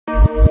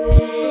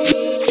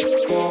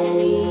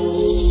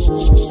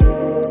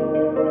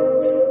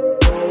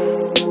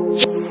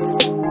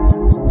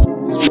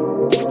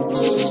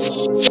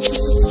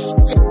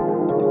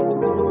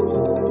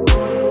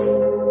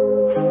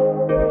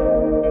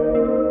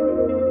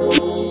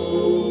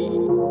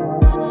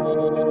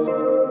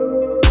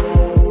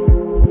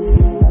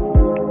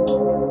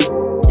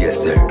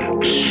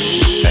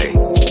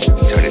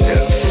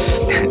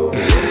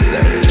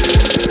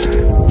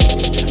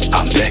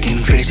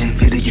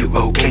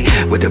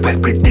with a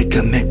wack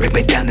predicament. Break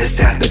me down the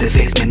size, but it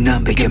face me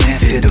numb, make a man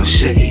feel no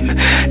shame.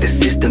 The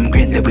system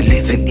grin that we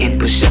living in,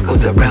 put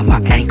shackles around my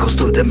ankles,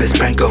 to them as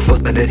sprankle,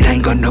 force me to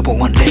tangle. No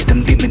one let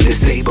them leave me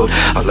disabled.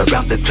 All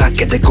around the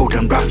clock at the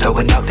golden rough,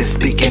 throwing out this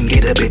speak and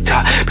get a bit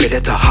hot.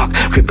 Predator hawk,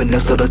 creeping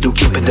us, so I do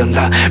keeping them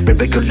locked.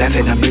 Break you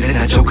laughing, I'm really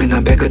not joking.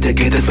 I'm back up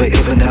together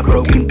forever, not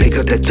broken. Pick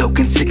up the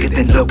token, sicker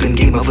than Loken.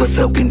 Game over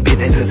soaken,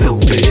 business is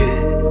open.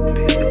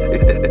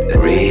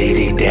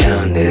 Ready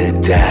down to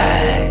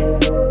die.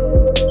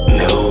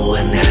 No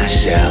one I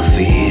shall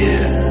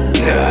fear.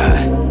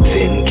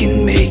 Nothing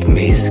can make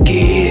me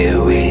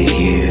scared when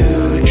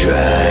you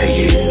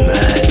drying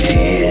my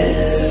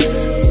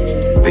tears.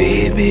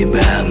 Baby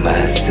by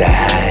my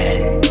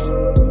side,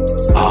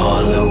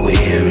 all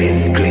aware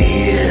and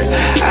clear.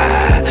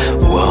 I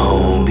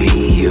won't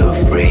be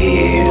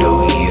afraid.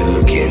 Oh,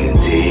 you can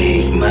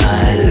take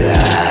my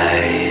life.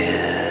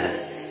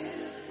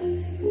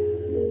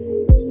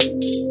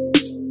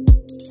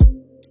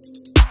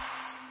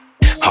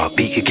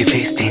 Heartbeat, you can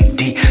face in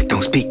deep.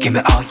 Don't speak, give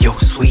me all your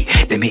sweet.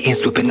 Let me in,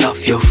 sweeping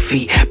off your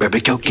feet. Baby,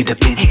 go get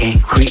up in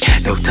and creep.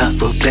 No time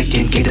for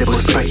playing, get up,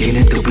 was spraying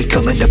until we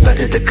coming up out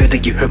of the gutter.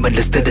 You heard my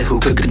listener who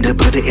cooking the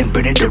butter and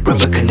burning the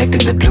rubber,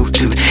 connecting the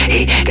Bluetooth.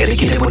 Hey, gotta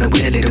get up on a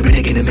win, a little bit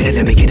in a minute.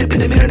 Let me get up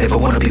in a minute. Never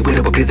wanna be with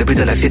her, but play the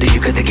riddle. I feel that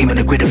you got the game in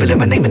the griddle, feeling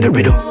my name in the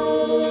riddle.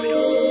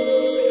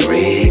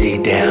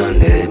 Ready down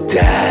to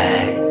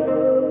die.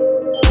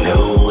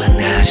 No one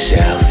I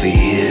shall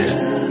fear.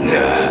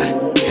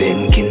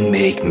 Nothing can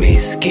make me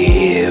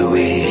scared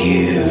with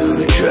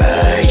you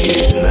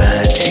drying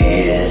my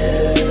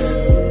tears.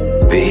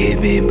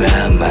 Baby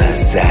by my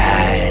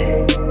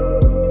side,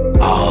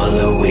 all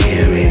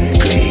aware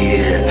and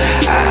clear.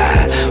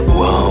 I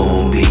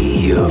won't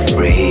be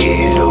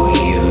afraid. Oh,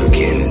 you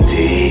can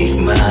take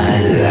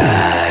my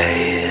life.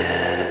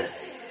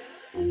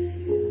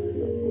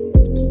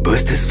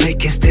 Busters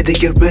fake instead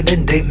of you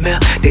running they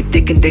mouth. They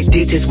digging they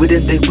ditches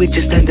within they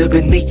witches, stand up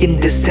and making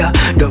this out.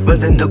 Don't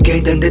run no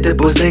game, done the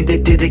boys lane, they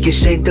didn't get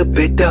shamed up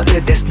it out.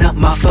 That's not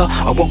my fault,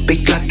 I won't be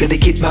caught, gotta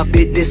keep my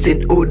business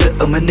in order.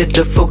 I'm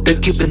another folk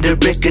that keeping the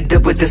record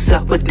up with the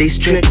south with these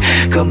trick.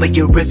 Call me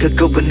your record,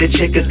 go in the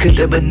check, a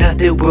killer, but not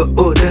they were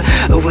order.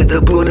 Over the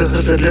border,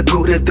 hustle a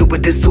quarter, through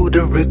with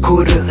disorder,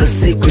 recorder, a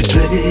secret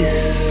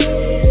bliss.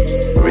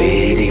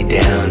 Ready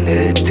down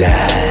to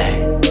die.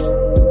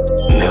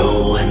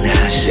 No one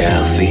I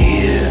shall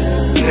fear.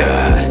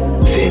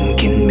 Nothing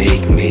can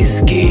make me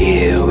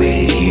scared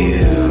when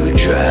you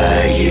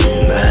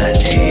drying my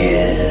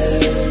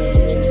tears.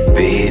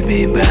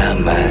 Baby by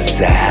my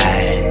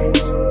side,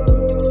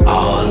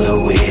 all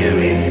aware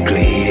and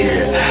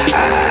clear.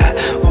 I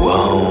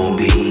won't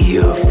be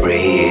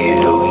afraid.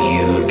 Oh,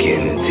 you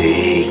can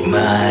take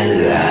my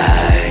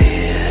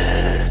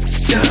life.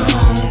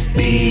 Don't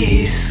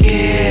be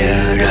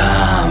scared,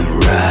 I'm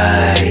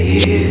right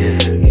here.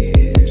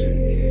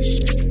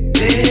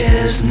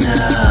 There's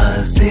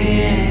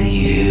nothing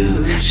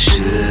you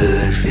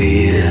should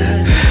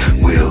fear.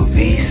 We'll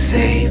be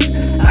safe,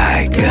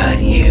 I got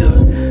you.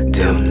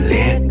 Don't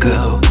let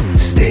go,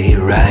 stay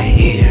right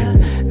here.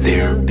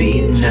 There'll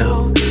be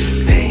no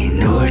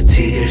pain or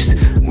tears.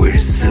 We're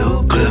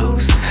so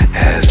close,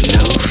 have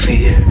no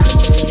fear.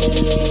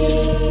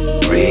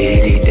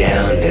 Ready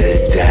down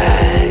to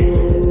die.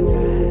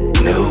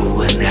 No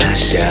one I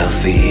shall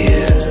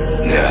fear.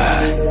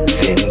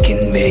 Nothing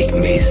can make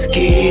me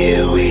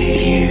scared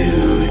with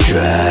you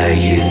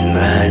drying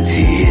my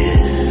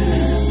tears.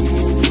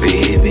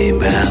 Baby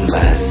by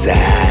my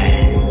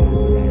side,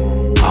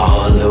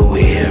 all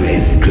aware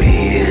and